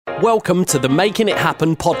Welcome to the Making It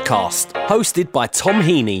Happen podcast, hosted by Tom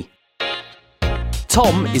Heaney.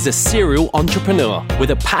 Tom is a serial entrepreneur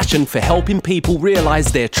with a passion for helping people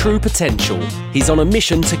realise their true potential. He's on a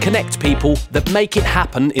mission to connect people that make it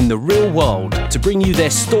happen in the real world, to bring you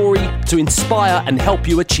their story, to inspire and help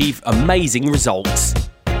you achieve amazing results.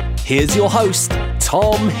 Here's your host,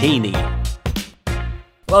 Tom Heaney.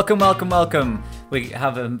 Welcome. We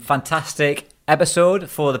have a fantastic episode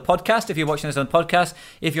for the podcast. If you're watching this on the podcast,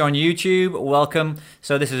 if you're on YouTube, welcome.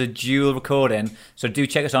 So this is a dual recording, so do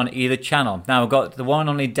check us on either channel. Now we've got the one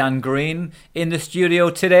and only Dan Green in the studio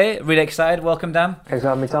today. Really excited. Welcome, Dan. Thanks for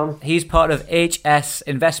having me, Tom. He's part of HS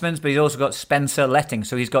Investments, but he's also got Spencer Letting.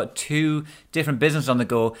 So he's got two different businesses on the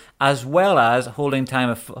go, as well as holding down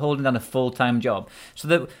a full-time job.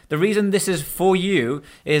 So the reason this is for you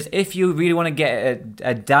is if you really want to get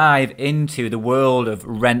a dive into the world of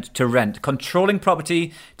rent to rent, controlling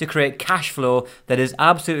property to create cash flow that is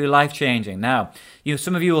absolutely life-changing. Now,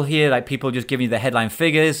 some of you will hear like people just giving you the headline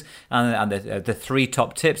figures and the three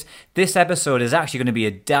top tips. This episode is actually going to be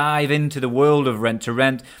a dive into the world of rent to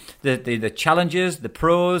rent, the challenges, the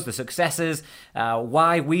pros, the successes,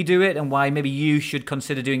 why we do it, and why maybe you should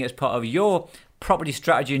consider doing it as part of your property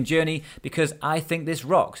strategy and journey, because I think this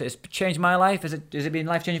rocks. It's changed my life. Has it been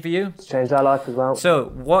life-changing for you? It's changed our life as well. So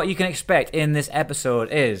what you can expect in this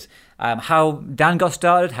episode is how Dan got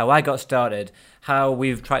started, how I got started, how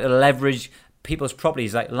we've tried to leverage people's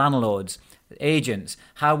properties like landlords, agents,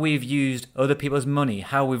 how we've used other people's money,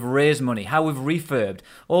 how we've raised money, how we've refurbed,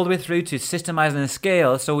 all the way through to systemizing the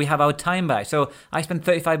scale so we have our time back. So I spend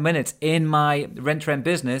 35 minutes in my rent-to-rent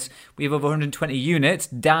business. We have over 120 units.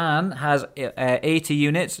 Dan has 80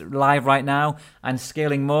 units live right now and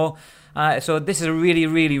scaling more. So this is a really,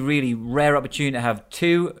 really, really rare opportunity to have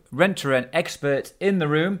two rent-to-rent experts in the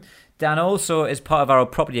room. Dan also is part of our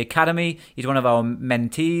Property Academy. He's one of our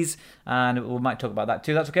mentees, and we might talk about that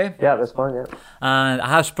too. That's okay? Yeah, that's fine, yeah. And I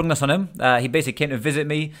have sprung this on him. He basically came to visit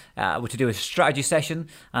me to do a strategy session,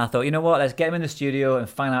 and I thought, you know what, let's get him in the studio and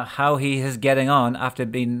find out how he is getting on after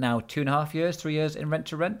being now 2.5 years, 3 years in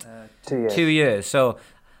rent-to-rent? 2 years. 2 years. So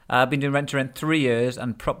I've been doing rent-to-rent 3 years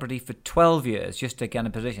and property for 12 years, just to get in a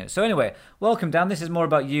position. So anyway, welcome, Dan. This is more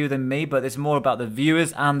about you than me, but it's more about the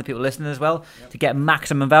viewers and the people listening as well, to get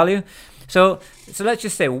maximum value. So let's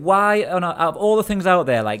just say, why, out of all the things out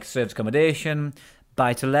there, like service accommodation,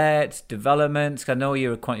 buy-to-let, developments, I know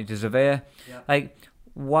you're a quantity surveyor,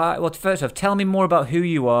 why? Well, first off, tell me more about who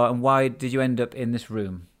you are and why did you end up in this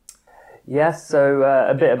room? Yes, so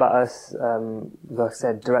a bit about us. Like I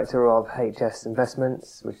said, director of HS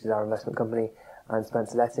Investments, which is our investment company, and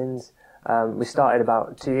Spencer Lettings. We started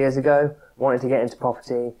about 2 years ago, wanted to get into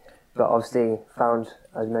property, but obviously found,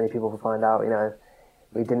 as many people will find out,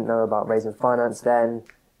 we didn't know about raising finance then,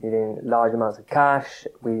 needing large amounts of cash.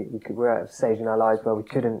 We were at a stage in our lives where we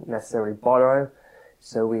couldn't necessarily borrow,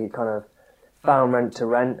 so we kind of found rent to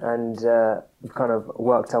rent and kind of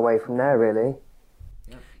worked our way from there, really.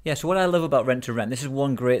 Yeah, so what I love about rent to rent, this is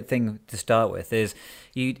one great thing to start with, is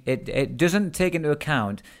it doesn't take into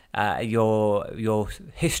account your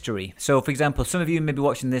history. So, for example, some of you may be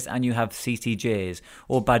watching this and you have CCJs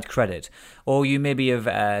or bad credit, or you maybe have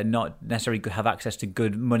not necessarily have access to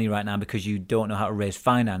good money right now because you don't know how to raise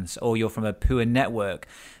finance, or you're from a poor network.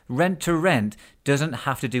 Rent to rent doesn't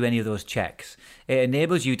have to do any of those checks. It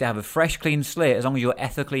enables you to have a fresh, clean slate as long as you're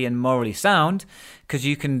ethically and morally sound, because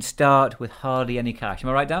you can start with hardly any cash. Am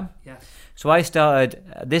I right, Dan? Yes. So I started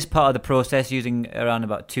this part of the process using around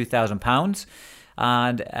about £2,000,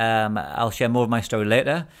 and I'll share more of my story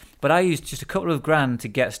later. But I used just a couple of grand to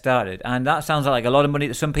get started, and that sounds like a lot of money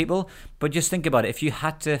to some people. But just think about it: if you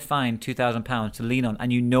had to find £2,000 to lean on,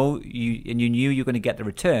 and you knew you're going to get the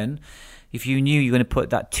return, if you knew you're going to put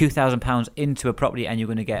that £2,000 into a property and you're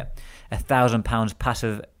going to get £1,000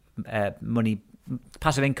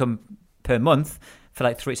 passive income per month for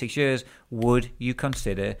like 3-6 years, would you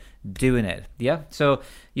consider doing it? Yeah. So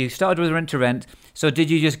you started with rent to rent. So did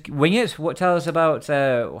you just wing it? Tell us about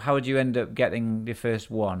how did you end up getting the first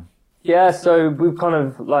one? Yeah, so we've kind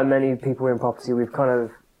of, like many people in property, we've kind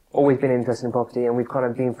of always been interested in property, and we've kind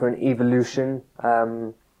of been through an evolution.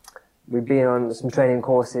 We've been on some training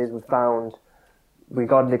courses. We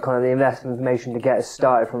got the investment information to get us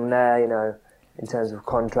started from there, in terms of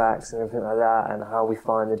contracts and everything like that, and how we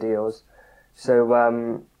find the deals. So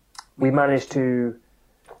we managed to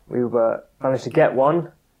get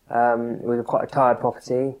one. It was quite a tired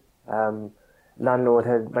property. Landlord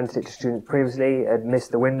had rented it to students previously, had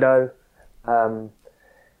missed the window.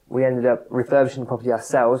 We ended up refurbishing the property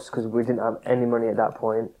ourselves because we didn't have any money at that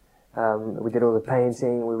point. We did all the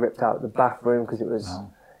painting. We ripped out the bathroom because it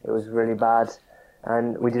was really bad.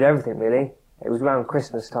 and we did everything really. It was around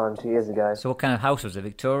Christmas time 2 years ago. So what kind of house was it?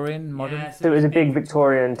 Victorian, modern? Yeah, so it was a big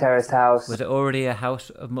Victorian terraced house. Was it already a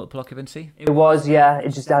house of multiple occupancy? It was, yeah. It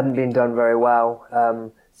just hadn't been done very well.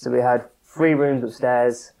 So we had 3 rooms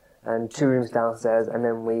upstairs and 2 rooms downstairs, and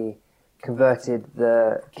then we converted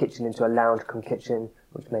the kitchen into a lounge cum kitchen,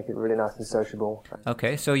 which make it really nice and sociable.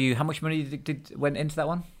 Okay, so how much money went into that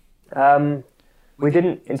one? We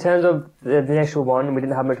didn't, in terms of the initial one, we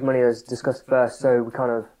didn't have much money as discussed first, so we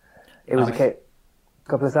kind of, it was a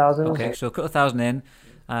couple of thousand. Okay, so a couple of thousand in,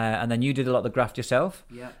 and then you did a lot of the graft yourself.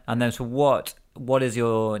 Yeah. And then, so what is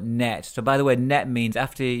your net? So by the way, net means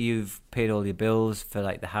after you've paid all your bills for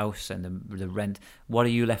like the house and the rent, what are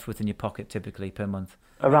you left with in your pocket typically per month?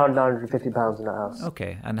 Around £950 in that house.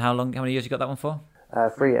 Okay, and how many years you got that one for?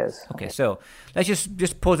 3 years. Okay, so let's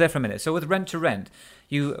just pause there for a minute. So with rent to rent,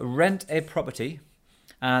 you rent a property,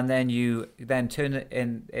 and then you turn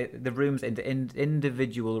the rooms into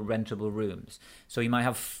individual rentable rooms. So you might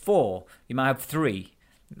have 4, you might have 3.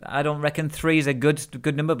 I don't reckon 3 is a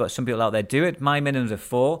good number, but some people out there do it. My minimums are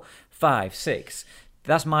 4, 5, 6.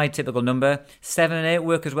 That's my typical number. 7 and 8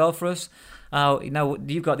 work as well for us. Now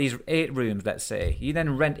you've got these 8 rooms, let's say. You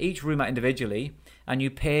then rent each room out individually, and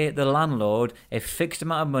you pay the landlord a fixed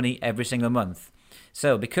amount of money every single month.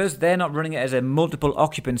 So because they're not running it as a multiple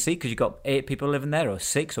occupancy, because you've got 8 people living there, or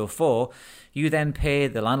 6 or 4, you then pay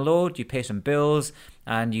the landlord, you pay some bills,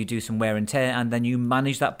 and you do some wear and tear, and then you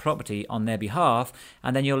manage that property on their behalf,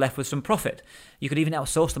 and then you're left with some profit. You could even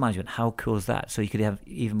outsource the management. How cool is that? So you could have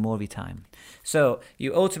even more of your time. So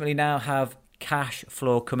you ultimately now have cash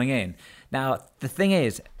flow coming in. Now, the thing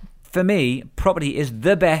is, for me, property is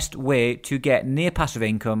the best way to get near passive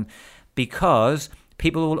income, because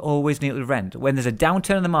people will always need to rent. When there's a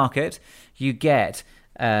downturn in the market, you get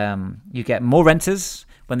more renters.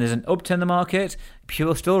 When there's an upturn in the market,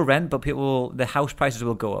 people still rent, but the house prices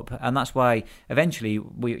will go up, and that's why eventually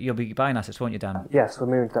you'll be buying assets, won't you, Dan? Yes, we're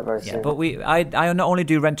moving to that very soon. But I not only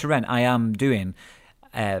do rent to rent, I am doing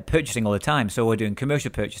purchasing all the time. So we're doing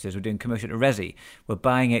commercial purchases, we're doing commercial to resi, we're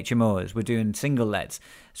buying HMOs, we're doing single lets.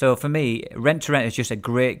 So for me, rent to rent is just a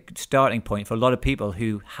great starting point for a lot of people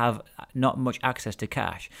who have not much access to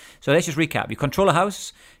cash. So let's just recap. You control a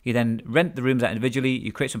house, you then rent the rooms out individually,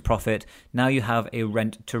 you create some profit. Now you have a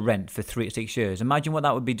rent to rent for 3 to 6 years. Imagine what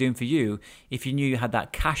that would be doing for you if you knew you had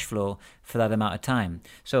that cash flow for that amount of time.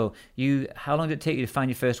 So how long did it take you to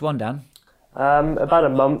find your first one, Dan? About a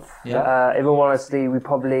month. Yeah. In all honesty, we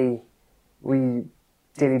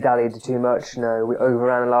dilly-dallied too much. We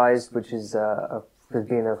overanalyzed, which has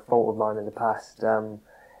been a fault of mine in the past.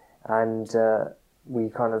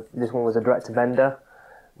 This one was a direct-to-vendor.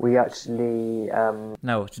 We actually...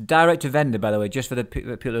 No, it's direct-to-vendor, by the way, just for the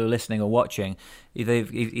people who are listening or watching.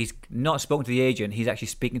 He's not spoken to the agent, he's actually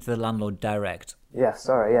speaking to the landlord direct. Yeah,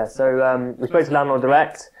 sorry, yeah. So we spoke to the landlord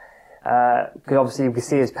direct, because obviously we could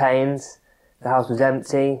see his pains. The house was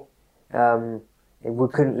empty. We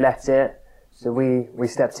couldn't let it, so we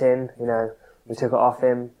stepped in. We took it off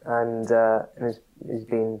him, and he's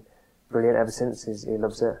been brilliant ever since. He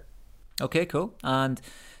loves it. Okay, cool. And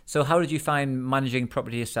so, how did you find managing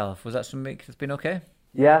property yourself? Was that something that's been okay?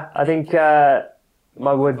 Yeah, I think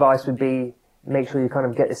my advice would be make sure you kind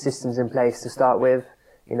of get the systems in place to start with.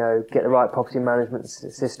 Get the right property management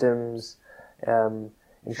systems,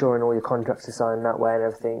 ensuring all your contracts are signed that way and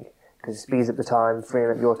everything. Because it speeds up the time, freeing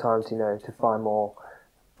up your time to find more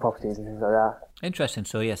properties and things like that. Interesting.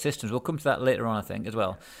 So yeah, systems. We'll come to that later on, I think, as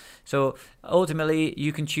well. So ultimately,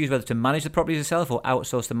 you can choose whether to manage the properties yourself or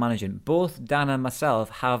outsource the management. Both Dan and myself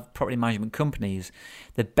have property management companies.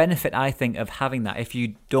 The benefit, I think, of having that, if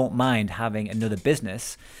you don't mind having another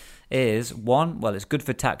business, is 1, well, it's good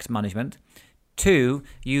for tax management. 2,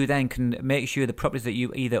 you then can make sure the properties that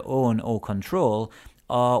you either own or control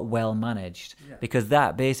are well managed, because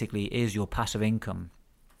that basically is your passive income.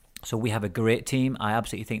 So we have a great team. I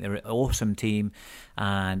absolutely think they're an awesome team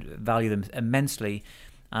and value them immensely.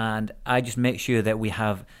 And I just make sure that we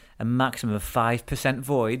have a maximum of 5%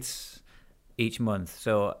 voids each month.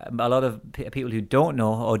 So a lot of people who don't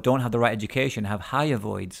know or don't have the right education have higher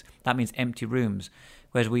voids. That means empty rooms,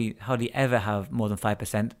 whereas we hardly ever have more than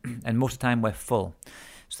 5%, and most of the time we're full.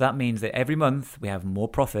 So that means that every month we have more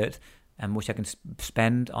profit, and which I can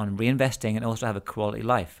spend on reinvesting and also have a quality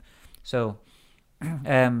life. So,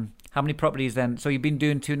 how many properties then? So you've been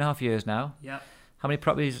doing 2.5 years now. Yeah. How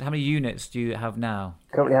many units do you have now?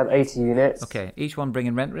 Currently have 80 units. Okay, each one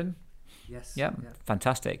bringing rent in? Yes. Yeah,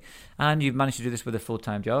 fantastic. And you've managed to do this with a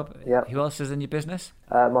full-time job. Yeah. Who else is in your business?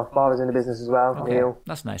 My father's in the business as well, Okay, Neil.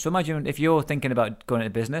 that's nice. So imagine if you're thinking about going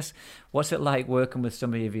into business, what's it like working with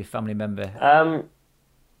somebody of your family member?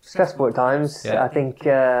 stressful at times. Yeah. I think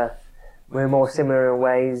we're more similar in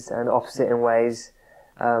ways and opposite in ways.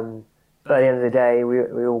 But at the end of the day,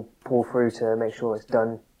 we all pull through to make sure it's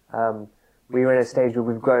done. We were in a stage where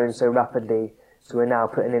we've grown so rapidly, so we're now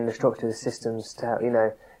putting in the structures, systems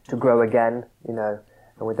to to grow again. And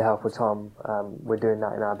with the help of Tom, we're doing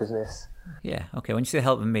that in our business. Yeah, okay. When you say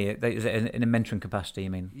helping me, is it in a mentoring capacity,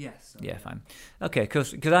 you mean? Yes. Yeah, fine. Okay,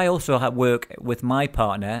 because I also work with my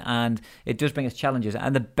partner, and it does bring us challenges.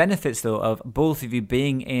 And the benefits, though, of both of you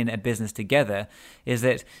being in a business together is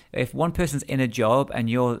that if one person's in a job and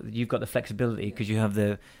you've got the flexibility because you have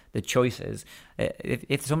the choices,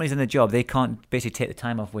 if somebody's in a job, they can't basically take the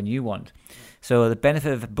time off when you want. So the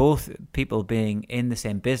benefit of both people being in the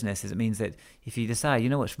same business is it means that if you decide,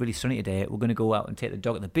 it's really sunny today, we're going to go out and take the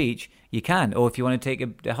dog at the beach, you can. Or if you want to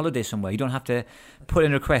take a holiday somewhere, you don't have to put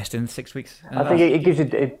in a request in 6 weeks. I think it gives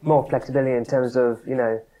you more flexibility in terms of,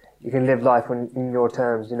 you can live life in your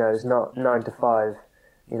terms, it's not 9 to 5,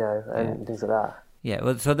 and things like that. Yeah,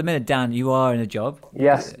 well, so at the minute, Dan, you are in a job.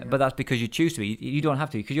 Yes. But that's because you choose to be. You don't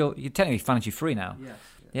have to because you're technically financially free now.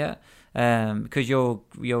 Yes. Yeah. Because your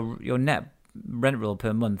net rent roll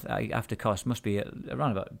per month after cost must be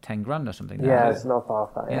around about 10 grand or something. Yeah, it's not far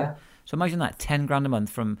off that. Yeah. So imagine that 10 grand a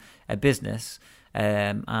month from a business,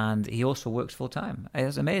 and he also works full time.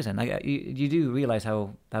 It's amazing. You do realize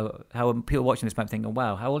how people watching this might think, "Oh,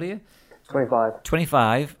 wow, how old are you?" 25.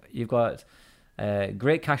 25. You've got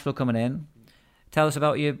great cash flow coming in. Tell us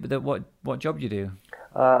about what job you do.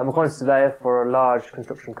 I'm a quantity surveyor for a large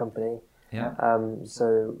construction company. Yeah.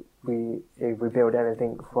 So we build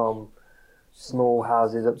anything from small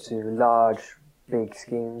houses up to large, big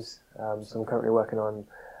schemes. So I'm currently working on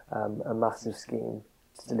a massive scheme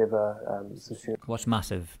to deliver some students. What's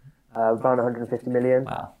massive? Around 150 million.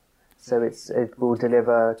 Wow. So it will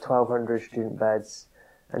deliver 1,200 student beds,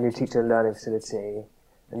 a new teacher and learning facility,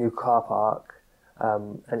 a new car park,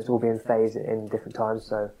 and it's all being phased in different times.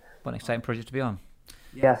 So What an exciting project to be on.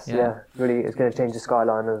 yes, Yeah. really, it's going to change the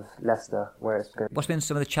skyline of Leicester, where it's going. What's been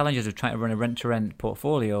some of the challenges of trying to run a rent-to-rent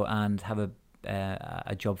portfolio and have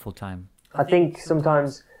a job full-time? I think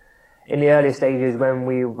sometimes in the earlier stages when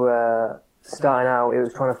we were starting out, it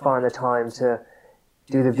was trying to find the time to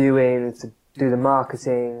do the viewings, to do the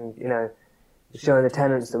marketing, showing the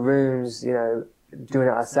tenants the rooms, doing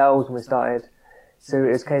it ourselves when we started. So it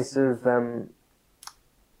was a case of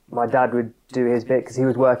my dad would do his bit because he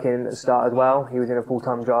was working at the start as well. He was in a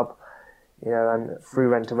full-time job, and through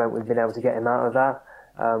Rent to Rent we've been able to get him out of that.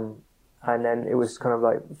 And then it was kind of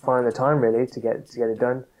like finding the time really to get it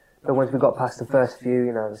done. But once we got past the first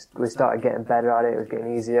few, we started getting better at it. It was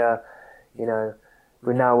getting easier.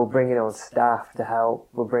 We're bringing on staff to help.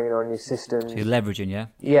 We're bringing on new systems. So you're leveraging, yeah?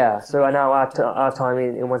 Yeah. So now our time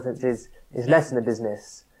in one sense is less in the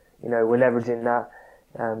business. We're leveraging that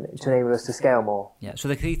to enable us to scale more. Yeah. So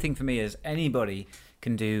the key thing for me is anybody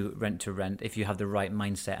can do rent to rent if you have the right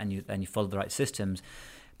mindset and you follow the right systems.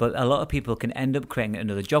 But a lot of people can end up creating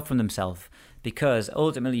another job for themselves because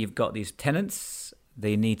ultimately you've got these tenants,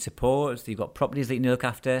 they need support, you've got properties that you need to look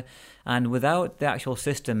after, and without the actual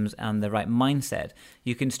systems and the right mindset,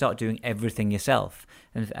 you can start doing everything yourself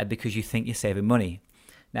because you think you're saving money.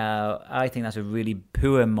 Now, I think that's a really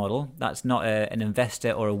poor model. That's not an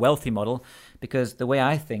investor or a wealthy model because the way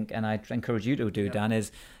I think, and I encourage you to do, Dan,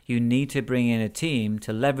 is you need to bring in a team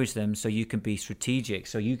to leverage them so you can be strategic,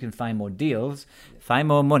 so you can find more deals, find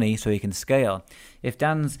more money so you can scale. If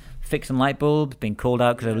Dan's fixing light bulbs, being called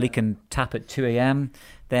out because a leaking tap at 2 a.m.,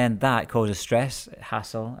 then that causes stress,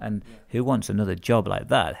 hassle, and who wants another job like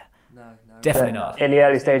that? No. Definitely not. In the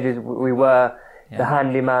early stages, we were the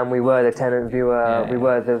handyman, we were the tenant viewer, we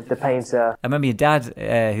were the painter. I remember your dad,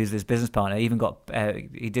 who's this business partner, even got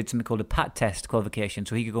he did something called a PAT test qualification,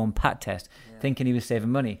 so he could go on PAT test, thinking he was saving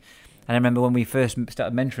money. And I remember when we first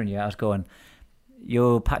started mentoring you, I was going,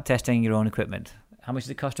 "You're PAT testing your own equipment. How much does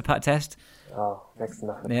it cost to PAT test?" Oh, next to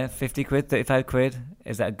nothing. Yeah, 50 quid, 35 quid.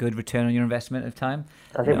 Is that a good return on your investment of time?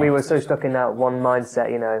 I think we were so stuck in that one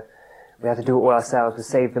mindset, we had to do it all ourselves to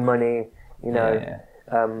save the money,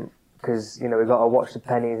 because we've got to watch the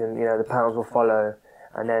pennies and the pounds will follow,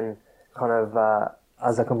 and then kind of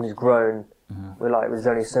as the company's grown, we're like there's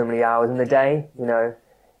only so many hours in the day,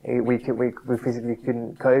 we physically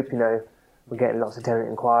couldn't cope, we're getting lots of tenant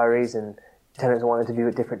inquiries and tenants wanted to view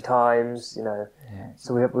at different times,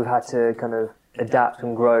 so we've had to kind of adapt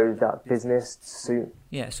and grow that business to suit.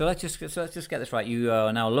 Yeah, so let's just get this right. You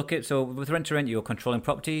are now so with rent to rent, you're controlling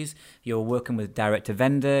properties, you're working with direct to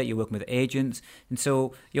vendor, you're working with agents, and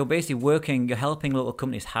so you're basically you're helping local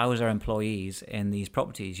companies house their employees in these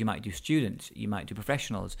properties. You might do students, you might do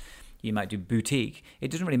professionals, you might do boutique.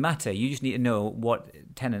 It doesn't really matter. You just need to know what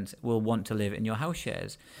tenants will want to live in your house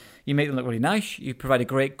shares. You make them look really nice. You provide a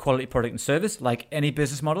great quality product and service, like any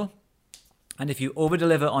business model. And if you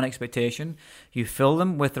over-deliver on expectation, you fill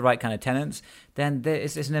them with the right kind of tenants, then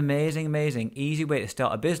it's an amazing, amazing, easy way to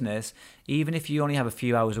start a business, even if you only have a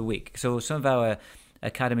few hours a week. So some of our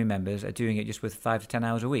Academy members are doing it just with 5 to 10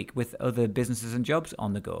 hours a week with other businesses and jobs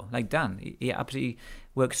on the go. Like Dan, he absolutely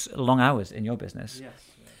works long hours in your business. Yes.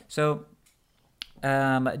 So,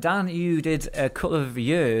 Dan, you did a couple of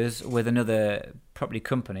years with another property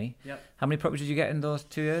company. Yep. How many properties did you get in those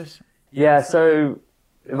 2 years? Yeah, so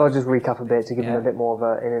if I'll just recap a bit to give them a bit more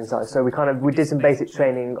of an insight. So we did some basic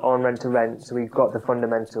training on rent to rent, so we got the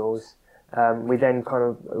fundamentals. We then kind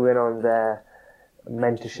of went on their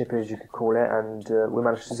mentorship, as you could call it, and we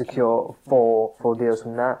managed to secure four deals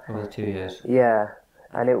from that. Over 2 years. Yeah,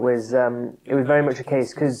 and it was very much a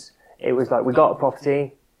case, because it was like we got a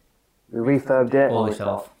property, we refurbed it. All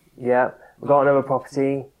yourself. Yeah, we got another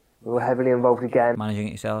property, we were heavily involved again. Managing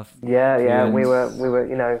it yourself. Yeah, we were,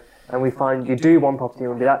 you know, and we find you do one property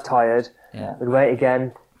and we'd be that tired, we'd wait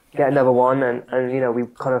again, get another one, and you know, we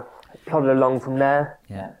kind of plodded along from there.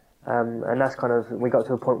 Yeah. And that's kind of, we got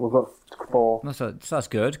to a point where we've got 4. So that's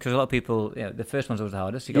good, because a lot of people, you know, the first one's always the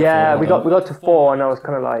hardest. You Yeah, 4, we got to 4, and I was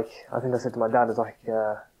kind of like, I think I said to my dad, I was like,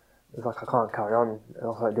 I can't carry on. I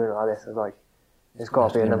was like doing it like this. I was like, there's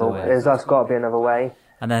got to be another way. There's got to be another way.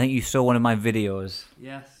 And I think you saw one of my videos.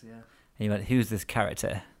 Yes, yeah. And you went, who's this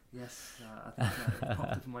character? Yes, I think it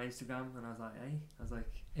popped up on my Instagram, and I was like, hey,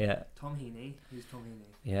 Yeah. Tom Heaney, who's Tom Heaney?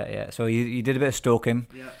 Yeah. So you did a bit of stalking,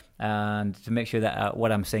 Yeah. and to make sure that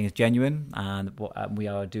what I'm saying is genuine and what we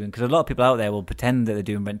are doing, because a lot of people out there will pretend that they're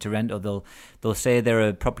doing rent to rent, or they'll say they're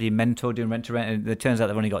a property mentor doing rent to rent, and it turns out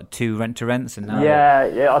they've only got 2 rent to rents, and now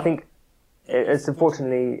Yeah. I think it's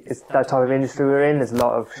unfortunately it's that type of industry we're in. There's a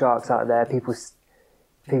lot of sharks out there. People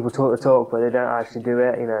talk the talk, but they don't actually do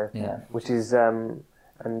it. You know. Yeah. Which is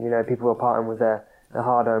and you know, people are parting with their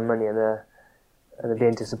hard-earned money, and they're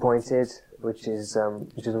being disappointed, which is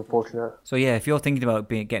unfortunate. So yeah, if you're thinking about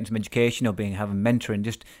getting some education or having mentoring,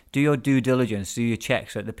 just do your due diligence, do your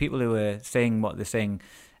checks. So the people who are saying what they're saying,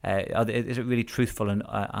 is it really truthful,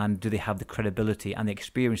 and do they have the credibility and the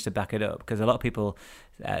experience to back it up? Because a lot of people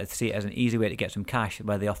see it as an easy way to get some cash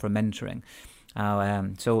where they offer mentoring.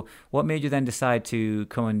 So what made you then decide to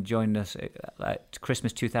come and join us at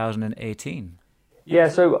Christmas 2018? Yeah,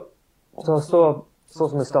 so I saw some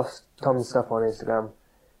of the stuff, Tom's stuff on Instagram,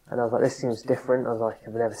 and I was like, this seems different. I was like,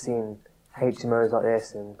 I've never seen HMOs like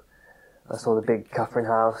this, and I saw the big Catherine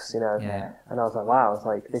house, you know, and I was like, wow, I was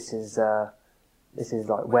like, this is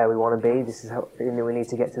like where we want to be. This is how, you know, we need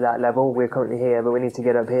to get to that level. We're currently here, but we need to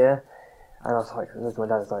get up here. And I was like, my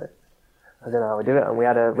dad was like, I don't know how we do it. And we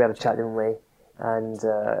had a chat, didn't we? And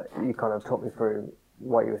you kind of talked me through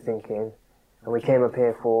what you were thinking. And we came up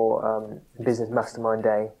here for Business Mastermind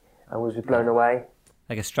Day, and we was blown away.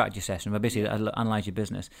 Like a strategy session, where basically analyse your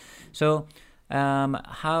business. So,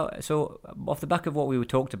 so off the back of what we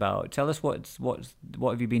talked about, tell us what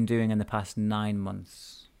have you been doing in the past 9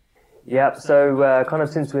 months? Yeah, so kind of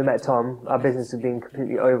since we met Tom, our business has been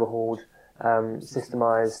completely overhauled,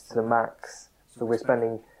 systemised to the max. So we're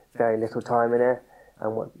spending very little time in it,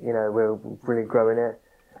 and we're really growing it.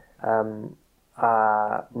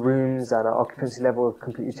 Our rooms and our occupancy level have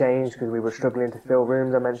completely changed because we were struggling to fill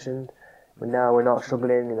rooms, I mentioned. But now we're not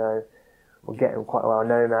struggling, you know, we're getting quite well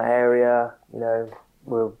known in that area, you know,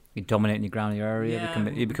 you're dominating your ground in your area,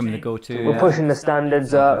 you're becoming the go-to. We're pushing the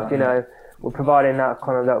standards up, you know, we're providing that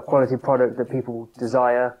kind of that quality product that people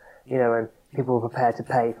desire, you know, and people are prepared to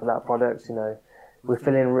pay for that product, you know. We're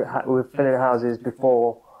filling houses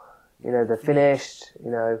before, you know, they're finished, you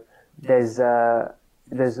know, there's a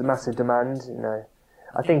massive demand, you know.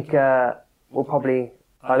 I think I'd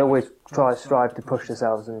always strive to push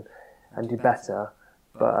ourselves and do better,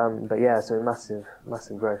 but yeah, so massive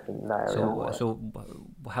growth in that area. So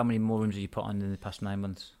how many more rooms have you put on in the past 9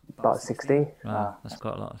 months? About 60. Wow, that's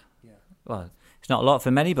quite a lot. Yeah. Well, it's not a lot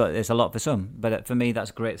for many, but it's a lot for some. But for me,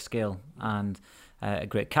 that's great skill and a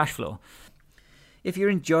great cash flow. If you're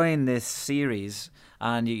enjoying this series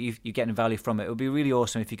and you're getting value from it, it would be really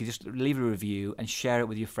awesome if you could just leave a review and share it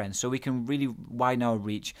with your friends, so we can really widen our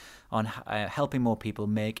reach on helping more people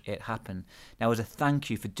make it happen. Now, as a thank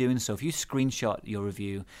you for doing so, if you screenshot your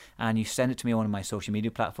review and you send it to me on one of my social media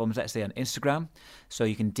platforms, let's say on Instagram, so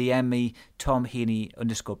you can DM me, Tom Heaney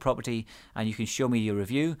 _property, and you can show me your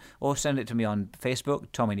review, or send it to me on Facebook,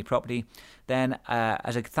 Tom Heaney Property. Then,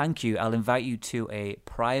 as a thank you, I'll invite you to a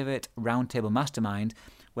private roundtable mastermind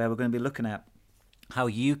where we're going to be looking at how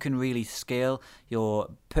you can really scale your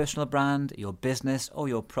personal brand, your business, or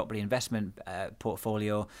your property investment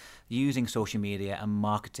portfolio using social media and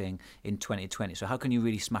marketing in 2020. So how can you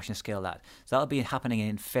really smash and scale that? So that'll be happening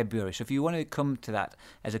in February. So if you want to come to that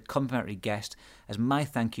as a complimentary guest, as my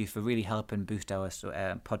thank you for really helping boost our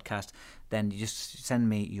podcast, then you just send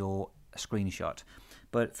me your screenshot.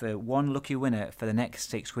 But for one lucky winner for the next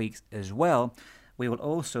 6 weeks as well, we will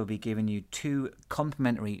also be giving you 2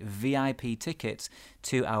 complimentary VIP tickets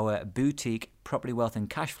to our boutique Property Wealth and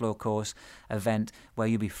Cashflow course event, where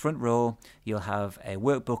you'll be front row. You'll have a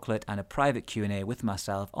work booklet and a private Q&A with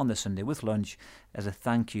myself on the Sunday with lunch as a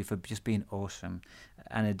thank you for just being awesome.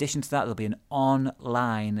 And in addition to that, there'll be an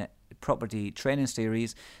online property training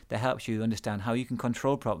series that helps you understand how you can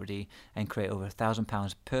control property and create over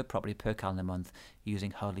 £1,000 per property per calendar month using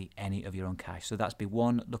hardly any of your own cash. So that's be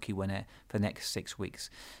one lucky winner for the next 6 weeks.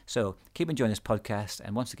 So keep enjoying this podcast,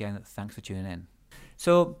 and once again, thanks for tuning in.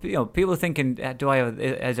 So, people are thinking,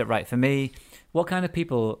 is it right for me? What kind of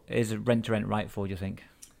people is rent to rent right for, do you think?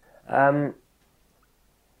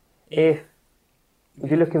 If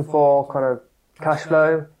you're looking for kind of cash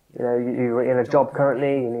flow, you're in a job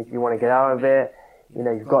currently, and if you want to get out of it,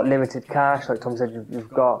 you've got limited cash, like Tom said, you've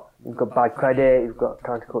got bad credit, you've got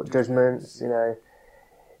county court judgments,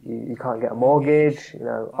 you can't get a mortgage.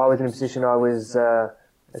 I was in a position, I was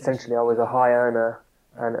essentially I was a high earner,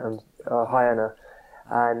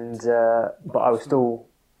 but I was still,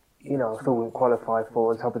 still wouldn't qualify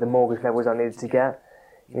for the top of the mortgage levels I needed to get,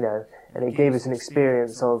 and it gave us an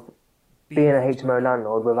experience of being a HMO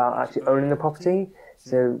landlord without actually owning the property.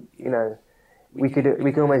 So, we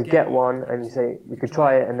could almost get one and say we could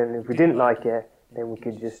try it, and then if we didn't like it, then we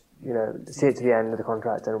could just, see it to the end of the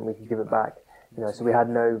contract and we could give it back. So we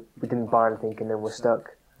didn't buy anything, and then we're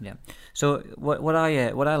stuck. Yeah. So what I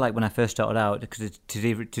like when I first started out, because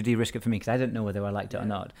to de-risk it for me, because I didn't know whether I liked it or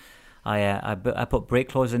not, I put break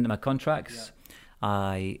clauses into my contracts. Yeah.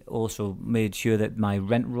 I also made sure that my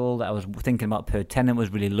rent roll that I was thinking about per tenant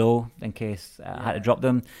was really low in case I had to drop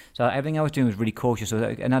them. So everything I was doing was really cautious. So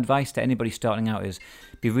an advice to anybody starting out is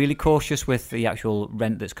be really cautious with the actual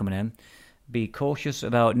rent that's coming in. Be cautious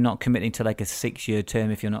about not committing to like a 6-year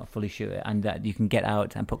term if you're not fully sure, and that you can get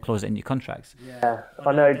out and put clauses in your contracts. Yeah,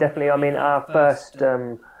 I know, definitely. I mean, our first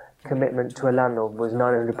commitment to a landlord was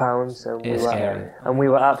 £900, and we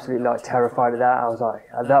were absolutely terrified of that. I was like,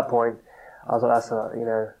 at that point, I was like,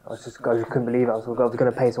 I couldn't believe it. I was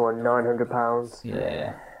going to pay someone £900.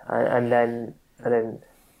 Yeah. And then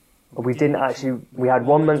we didn't actually. We had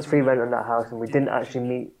 1 month's free rent on that house, and we didn't actually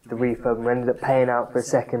meet the refurb. And we ended up paying out for the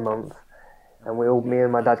second month, and me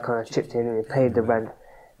and my dad kind of chipped in and we paid the rent.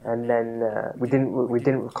 And then we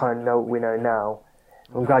didn't kind of know what we know now.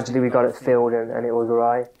 And gradually we got it filled, and it was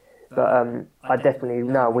alright. But I definitely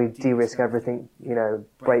we de-risk everything.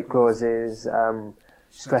 Break clauses.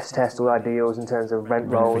 Stress test all our deals in terms of rent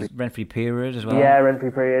rolls. Rent-free period as well? Yeah,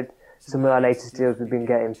 rent-free period. Some of our latest deals we've been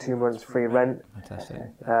getting 2 months free rent. Fantastic.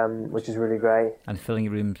 Which is really great. And filling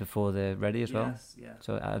your rooms before they're ready as well? Yes, yeah.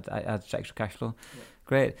 So add extra cash flow. Yeah.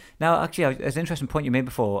 Great. Now, actually, there's an interesting point you made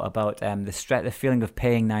before about the feeling of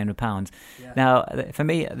paying £900. Yeah. Now, for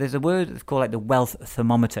me, there's a word called the wealth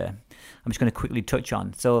thermometer. I'm just going to quickly touch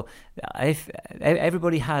on. So, if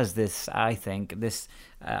everybody has this, I think this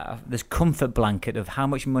comfort blanket of how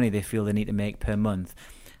much money they feel they need to make per month,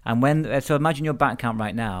 and so imagine your bank account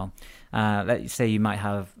right now. Let's say you might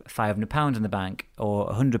have £500 in the bank, or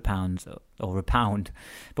 £100, or £1.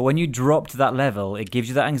 But when you drop to that level, it gives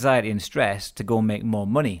you that anxiety and stress to go and make more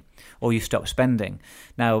money, or you stop spending.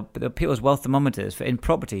 Now, people's wealth thermometers in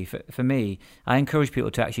property, for me, I encourage people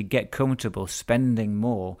to actually get comfortable spending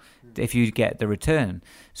more if you get the return.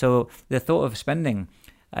 So the thought of spending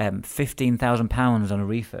 £15,000 on a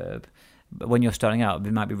refurb, but when you're starting out,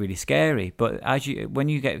 it might be really scary. But when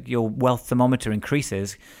you get your wealth thermometer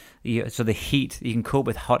increases, so the heat, you can cope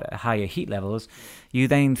with higher heat levels, you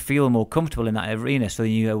then feel more comfortable in that arena, so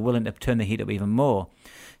you are willing to turn the heat up even more.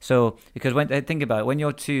 So, because think about it, when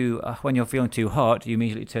you're feeling too hot, you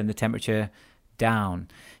immediately turn the temperature down.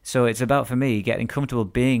 So it's about, for me, getting comfortable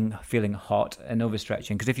feeling hot and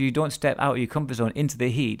overstretching. Because if you don't step out of your comfort zone into the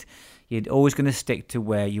heat, you're always going to stick to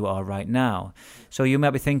where you are right now. So you might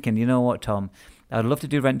be thinking, you know what, Tom, I'd love to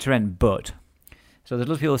do rent to rent, but... So there's a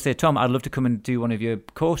lot of people who say, Tom, I'd love to come and do one of your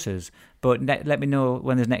courses, but let me know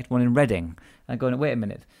when there's next one in Reading. And going, wait a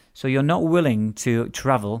minute. So you're not willing to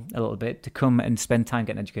travel a little bit to come and spend time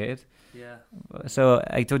getting educated? Yeah. So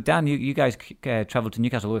I told Dan, you guys travelled to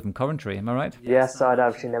Newcastle away from Coventry, am I right? Yes, I'd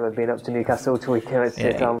actually never been up to Newcastle till we came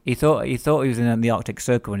to Tom. He thought he was in the Arctic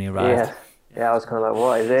Circle when he arrived. Yeah, I was kind of like,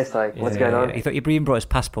 what is this? Like, what's going on? He thought you even brought his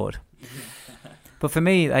passport. But for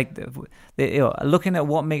me, like, looking at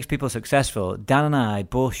what makes people successful, Dan and I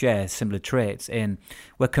both share similar traits in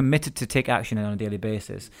we're committed to take action on a daily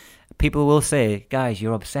basis. People will say, guys,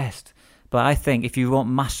 you're obsessed. But I think if you want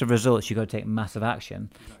massive results, you've got to take massive action.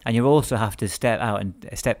 And you also have to step out and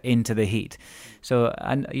step into the heat. So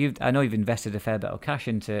I know you've invested a fair bit of cash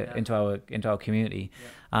into our community.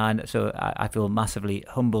 And so I feel massively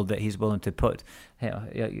humbled that he's willing to put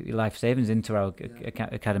your life savings into our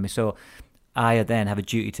academy. So I then have a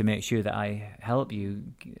duty to make sure that I help you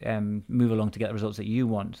move along to get the results that you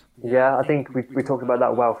want. Yeah, I think we talked about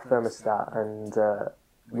that wealth thermostat, and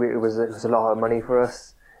it was a lot of money for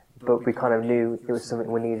us. But we kind of knew it was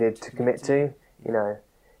something we needed to commit to,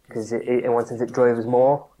 because in one sense it drove us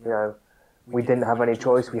more. We didn't have any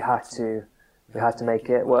choice. We had to make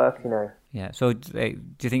it work. Yeah. So do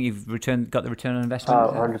you think you've got the return on investment?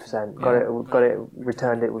 Oh, 100%. Got it.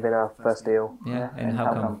 Returned it within our first deal. Yeah. And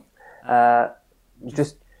how come?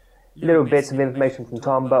 Just little bits of information from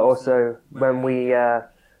Tom, but also when we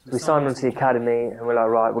signed on to the academy, and we're like,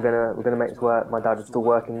 right, we're gonna make this work. My dad was still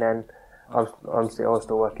working then. I was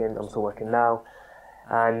still working. I'm still working now,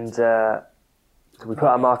 and so we put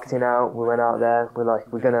our marketing out. We went out there. We're like,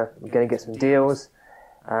 we're gonna get some deals,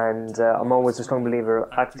 and I'm always a strong believer.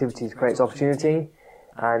 Activities creates opportunity,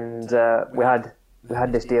 and we had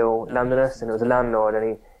this deal landed us, and it was a landlord,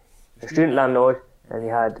 and a student landlord, and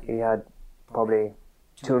he had probably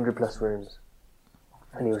 200 plus rooms,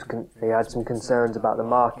 and he had some concerns about the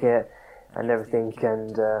market and everything,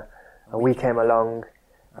 and we came along.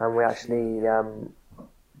 And we actually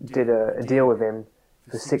did a deal with him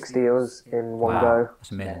for 6 deals in one go.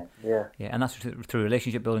 That's amazing. Yeah, and that's through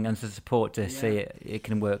relationship building and support to see it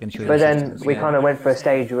can work and show you. But then we kind of went for a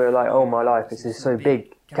stage where we were like, oh my life, this is so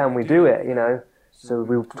big. Can we do it? So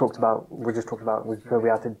we just talked about we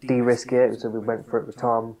had to de-risk it. So we went for it with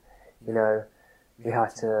Tom. We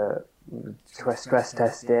had to stress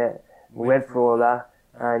test it. We went through all that,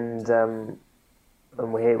 and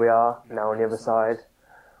here we are now on the other side.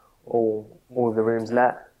 All of the rooms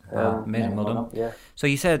let. Amazing, well done. Yeah. So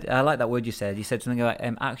you said, I like that word you said. You said something about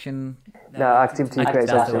action. No, activity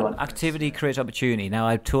creates opportunity. Activity creates opportunity. Now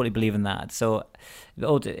I totally believe in that. So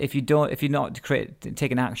if you're not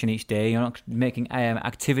taking action each day, you're not making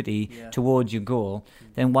activity towards your goal,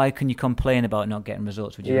 then why can you complain about not getting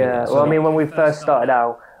results? Well, I mean, when we first started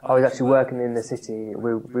out, I was actually working in the city.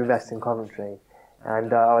 We invested in Coventry.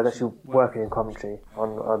 And I was actually working in Coventry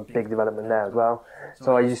on a big development there as well.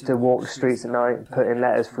 So I used to walk the streets at night, put in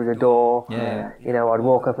letters through the door. Yeah. I'd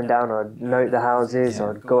walk up and down, I'd note the houses,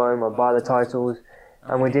 I'd go home, I'd buy the titles.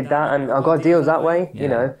 And we did that, and I got deals that way,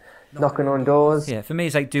 knocking on doors. Yeah, for me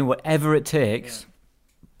it's like doing whatever it takes.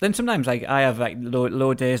 Then sometimes I have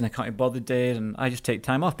low days and I can't be bothered days, and I just take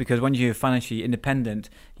time off, because when you're financially independent,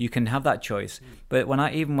 you can have that choice. But when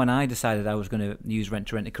I decided I was going to use rent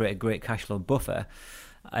to rent to create a great cash flow buffer,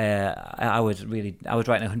 I was writing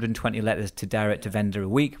 120 letters to direct to vendor a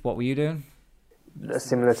week. What were you doing?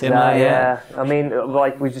 Similar to that, yeah. I mean,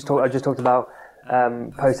 like I just talked about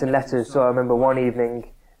posting letters. So I remember one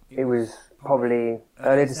evening, it was probably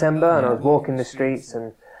early December, and I was walking the streets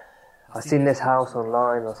and I seen this house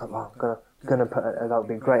online. I was like, "Wow, I'm gonna put that would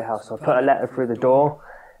be a great house." So I put a letter through the door,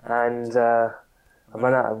 and I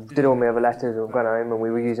ran out. I did all my other letters, and went home, and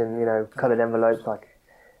we were using coloured envelopes,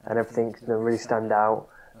 and everything to really stand out.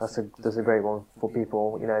 That's a great one for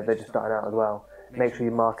people. They're just starting out as well. Make sure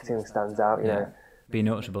your marketing stands out. Be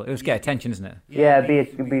noticeable. It was get attention, isn't it? Yeah, be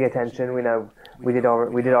attention. We did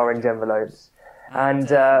orange envelopes, and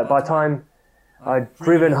by the time I'd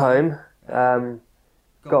driven home.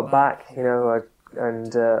 Got back,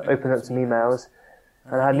 and opened up some emails,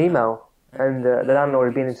 and I had an email, and the landlord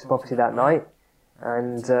had been into the property that night,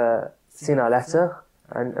 and seen our letter,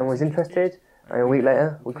 and was interested, and a week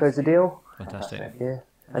later we closed the deal. Fantastic. Yeah,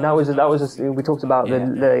 and that was we talked about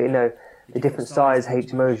the different size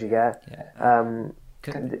HMOs you get.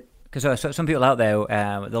 Because some people out there,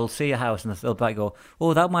 they'll see a house and they'll go,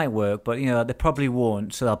 oh, that might work, but they probably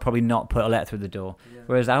won't, so they'll probably not put a letter through the door. Yeah.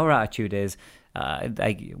 Whereas our attitude is,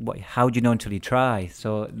 how do you know until you try?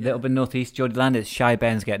 So little bit northeast, Geordie land, it's shy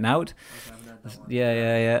Ben's getting out.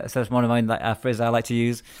 Yeah. So that's one of mine, a phrase I like to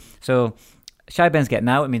use. So shy Ben's getting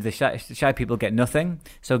out. It means the shy people get nothing.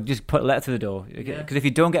 So just put a letter through the door. Because if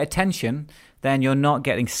you don't get attention, then you're not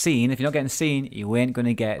getting seen. If you're not getting seen, you ain't going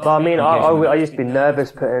to get... Well, I mean, I used to be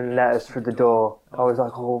nervous putting letters through the door. I was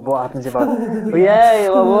like, oh, what happens if I... what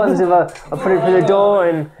happens if I put it through the door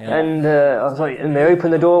and I was like, and they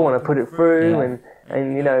open the door when I put it through and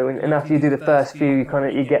after you do the first few,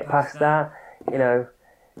 you get past that,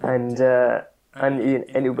 and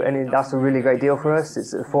and that's a really great deal for us.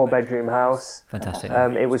 It's a 4-bedroom house. Fantastic.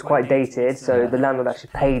 It was quite dated, so the landlord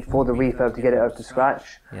actually paid for the refurb to get it up to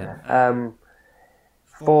scratch. Yeah.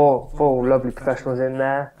 Four lovely professionals in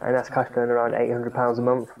there, and that's cash flowing around £800 a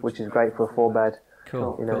month, which is great for a 4-bed.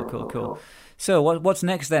 Cool, you know. cool. So what's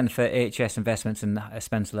next then for HS Investments and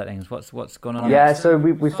Spencer Lettings? What's going on? Yeah, next? so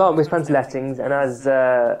we started with Spencer Lettings, and as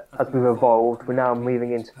we've evolved, we're now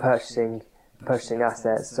moving into purchasing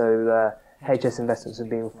assets. So HS Investments are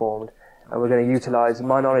being formed, and we're going to utilise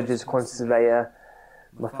my knowledge as a quantity surveyor,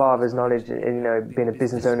 my father's knowledge, being a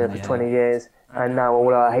business owner for 20 years, and now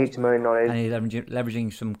all our HMO knowledge. And you're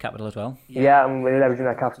leveraging some capital as well? Yeah, and we're leveraging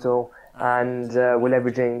that capital, and we're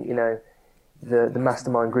leveraging, the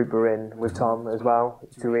mastermind group we're in with Tom as well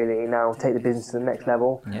to really now take the business to the next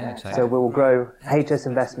level. Yeah, exactly. So we'll grow HS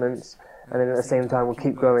Investments, and then at the same time we'll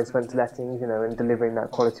keep growing Spencer Lettings, and delivering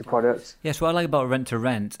that quality product. Yes, what I like about rent to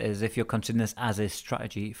rent is if you're considering this as a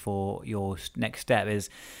strategy for your next step is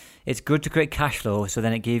it's good to create cash flow, so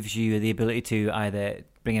then it gives you the ability to either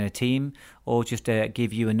bring in a team or just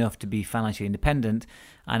give you enough to be financially independent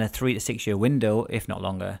and a 3 to 6 year window, if not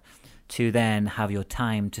longer, to then have your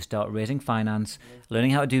time to start raising finance,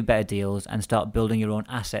 learning how to do better deals, and start building your own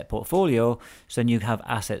asset portfolio. So then you have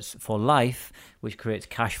assets for life, which creates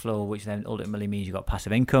cash flow, which then ultimately means you've got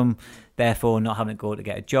passive income, therefore not having to go to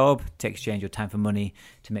get a job to exchange your time for money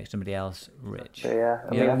to make somebody else rich. So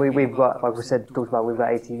I mean, we've got, like we said, talked about, we've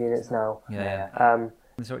got 18 units now. Yeah.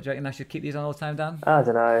 So do you reckon I should keep these on all the time, Dan? I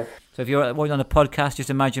don't know. So if you're watching on a podcast,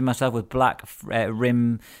 just imagine myself with black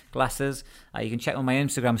rim glasses. You can check on my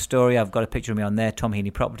Instagram story. I've got a picture of me on there, Tom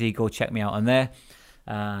Heaney Property. Go check me out on there.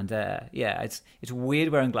 And it's weird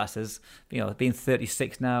wearing glasses. Being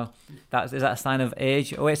 36 now, is that a sign of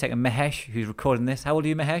age? Oh, wait a second, Mahesh, who's recording this. How old are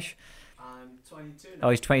you, Mahesh? I'm 22 now. Oh,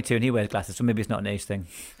 he's 22 and he wears glasses, so maybe it's not an age thing.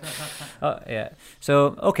 Oh, yeah.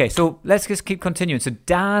 So, okay, so let's just keep continuing. So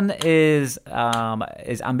Dan his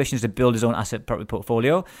ambition is to build his own asset property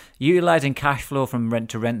portfolio, utilising cash flow from rent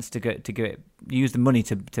to rents to use the money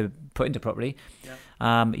to put into property.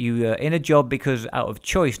 Yeah. You're in a job because out of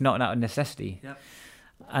choice, not out of necessity. Yep.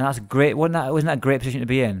 And that's great. Wasn't that a great position to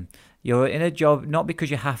be in? You're in a job not because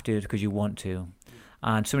you have to, it's because you want to.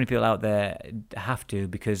 And so many people out there have to,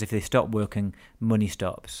 because if they stop working, money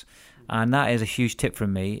stops. And that is a huge tip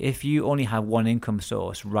from me. If you only have one income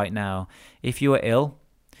source right now, if you are ill,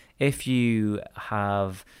 if you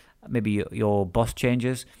have maybe your boss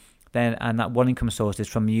changes, then and that one income source is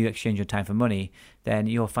from you exchanging your time for money, then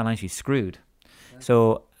you're financially screwed.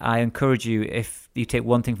 So I encourage you, if you take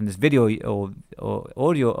one thing from this video or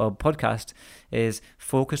audio or podcast, is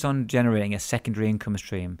focus on generating a secondary income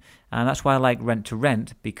stream. And that's why I like rent to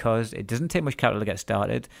rent, because it doesn't take much capital to get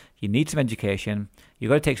started. You need some education. You've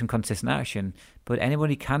got to take some consistent action. But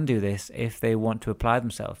anybody can do this if they want to apply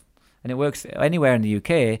themselves. And it works anywhere in the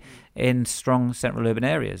UK in strong central urban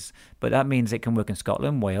areas. But that means it can work in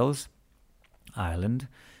Scotland, Wales, Ireland,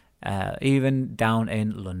 even down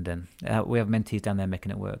in London. We have mentees down there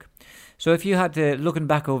making it work. So if you had to, looking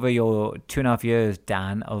back over your 2.5 years,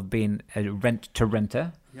 Dan, of being a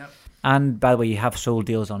rent-to-renter, Yep. and by the way, you have sold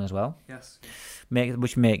deals on as well, Yes.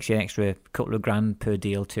 which makes you an extra couple of grand per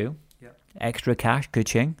deal too. Yep. Extra cash,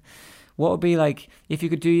 ka-ching. What would be like if you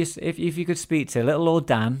could if you could speak to little old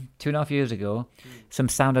Dan 2.5 years ago, some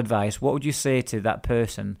sound advice? What would you say to that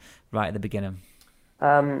person right at the beginning?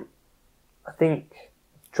 I think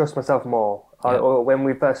trust myself more. Yeah. When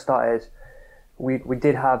we first started, we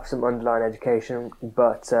did have some underlying education,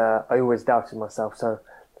 but I always doubted myself. So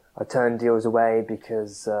I turned deals away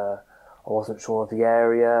because I wasn't sure of the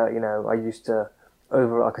area. I used to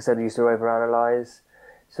overanalyze.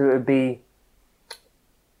 So it would be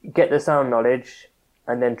get the sound knowledge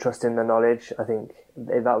and then trust in the knowledge. I think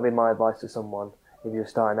that would be my advice to someone if you're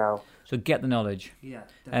starting out. So get the knowledge. Yeah.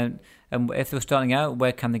 Definitely. And if they're starting out,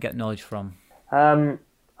 where can they get knowledge from?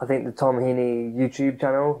 I think the Tom Heaney YouTube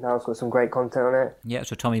channel now has got some great content on it. Yeah,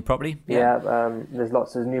 so Tommy Property. Yeah,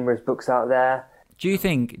 there's numerous books out there. Do you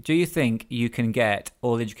think you can get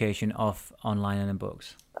all the education off online and in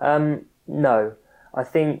books? No, I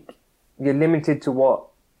think you're limited to what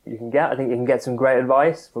you can get. I think you can get some great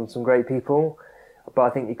advice from some great people, but I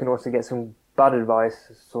think you can also get some bad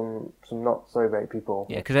advice from some not so great people.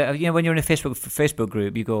 Yeah, because when you're in a Facebook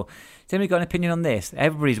group, you go, "Has anybody got an opinion on this?"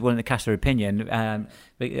 Everybody's willing to cast their opinion,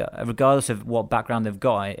 regardless of what background they've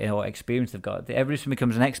got or experience they've got. Everybody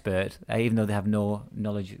becomes an expert, even though they have no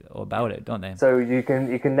knowledge about it, don't they? So you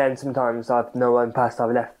can then sometimes I've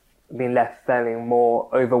been left feeling more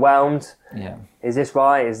overwhelmed. Yeah. Is this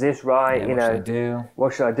right? Is this right? Yeah, what should I do?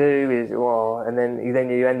 What should I do? And then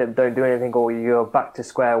you end up don't do anything, or you go back to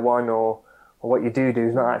square one, or or what you do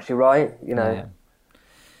is not actually right, you know. Yeah.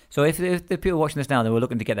 So if the people watching this now, they were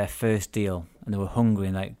looking to get their first deal and they were hungry,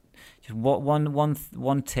 and like, just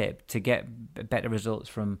one tip to get better results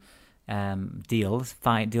from deal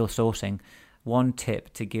sourcing, one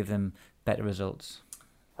tip to give them better results.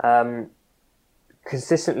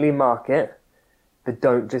 Consistently market, but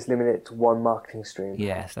don't just limit it to one marketing stream.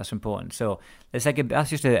 Yes, that's important. So it's like that's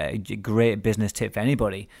just a great business tip for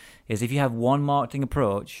anybody, is if you have one marketing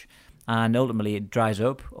approach and ultimately it dries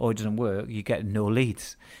up or it doesn't work, you get no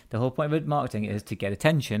leads. The whole point of marketing is to get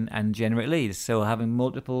attention and generate leads. So having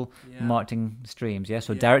multiple marketing streams,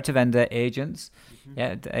 so direct to vendor, agents,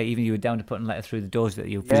 even you were down to putting letters through the doors that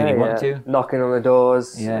you physically want to. Knocking on the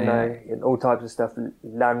doors, all types of stuff.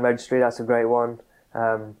 Land registry, that's a great one.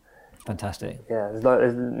 Fantastic. Yeah,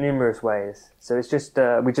 there's numerous ways. So it's just,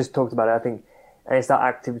 we just talked about it, I think, and it's that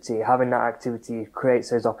activity. Having that activity creates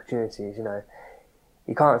those opportunities, you know.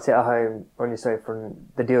 You can't sit at home on your sofa and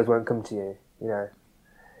the deals won't come to you, you know.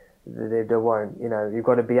 They won't, you know. You've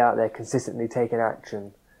got to be out there consistently taking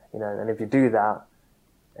action, you know, and if you do that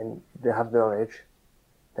and they have the knowledge,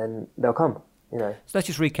 then they'll come. You know. So let's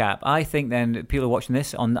just recap. I think then people are watching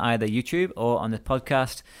this on either YouTube or on the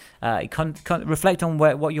podcast. Reflect on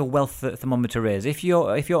what your wealth thermometer is. If you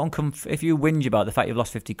whinge about the fact you've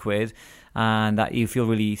lost 50 quid and that you feel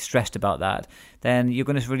really stressed about that, then you're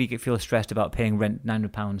going to really feel stressed about paying rent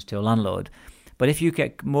 £900 to a landlord. But if you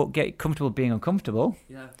get comfortable being uncomfortable,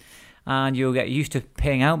 and you'll get used to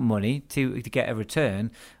paying out money to get a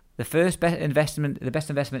return. The best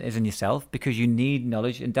investment is in yourself, because you need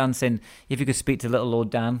knowledge. And Dan saying, if you could speak to little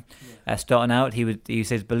Lord Dan, starting out, he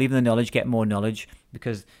says, believe in the knowledge, get more knowledge,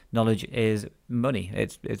 because knowledge is money,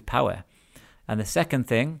 it's power. And the second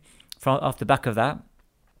thing, off the back of that,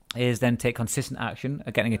 is then take consistent action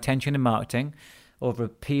at getting attention in marketing over a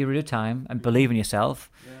period of time and believe in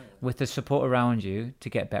yourself with the support around you to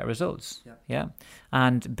get better results.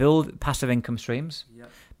 And build passive income streams.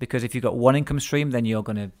 Because if you've got one income stream, then you're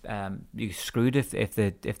screwed if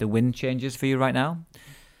the wind changes for you right now.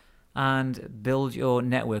 And build your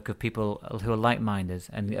network of people who are like-minded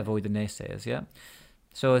and avoid the naysayers.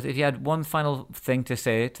 So if you had one final thing to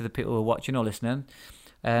say to the people who are watching or listening,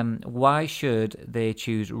 why should they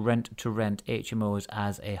choose rent-to-rent HMOs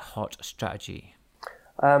as a hot strategy?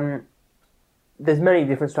 There's many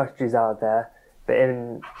different strategies out there,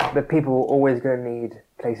 but people are always going to need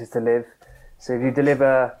places to live. So if you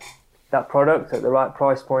deliver that product at the right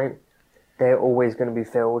price point, they're always going to be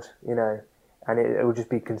filled, you know, and it will just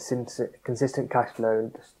be consistent cash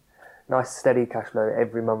flow, just nice steady cash flow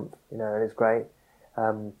every month, you know, and it's great.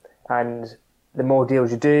 And the more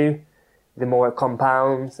deals you do, the more it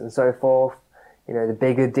compounds and so forth. You know, the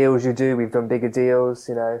bigger deals you do, we've done bigger deals,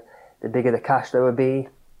 you know, the bigger the cash flow will be,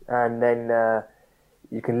 and then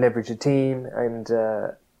you can leverage your team, and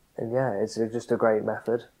it's just a great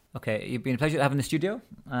method. Okay, you've been a pleasure to have in the studio,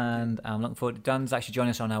 and I'm looking forward to Dan's actually joining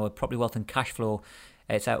us on our Property Wealth and Cash Flow.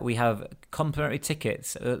 We have complimentary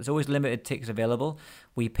tickets. There's always limited tickets available.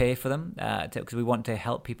 We pay for them because we want to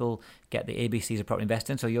help people get the ABCs of property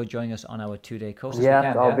investing. So you're joining us on our 2-day course.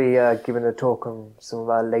 I'll be giving a talk on some of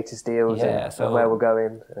our latest deals and where we're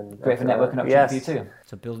going. And great for networking opportunity for you too.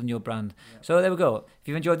 So building your brand. So there we go. If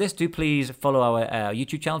you've enjoyed this, do please follow our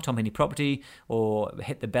YouTube channel, Tom Heaney Property, or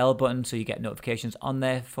hit the bell button so you get notifications on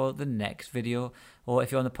there for the next video. Or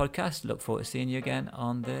if you're on the podcast, look forward to seeing you again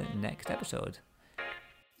on the next episode.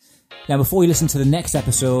 Now, before we listen to the next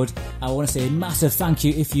episode, I want to say a massive thank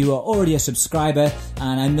you if you are already a subscriber,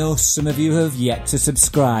 and I know some of you have yet to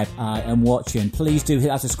subscribe. I am watching. Please do hit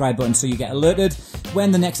that subscribe button so you get alerted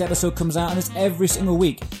when the next episode comes out, and it's every single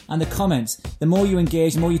week. And the comments, the more you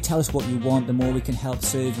engage, the more you tell us what you want, the more we can help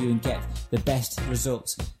serve you and get the best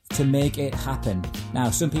results to make it happen. Now,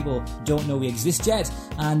 some people don't know we exist yet,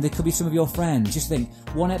 and they could be some of your friends. Just think,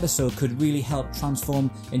 one episode could really help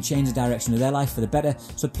transform and change the direction of their life for the better,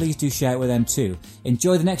 so please do share it with them too.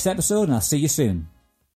 Enjoy the next episode, and I'll see you soon.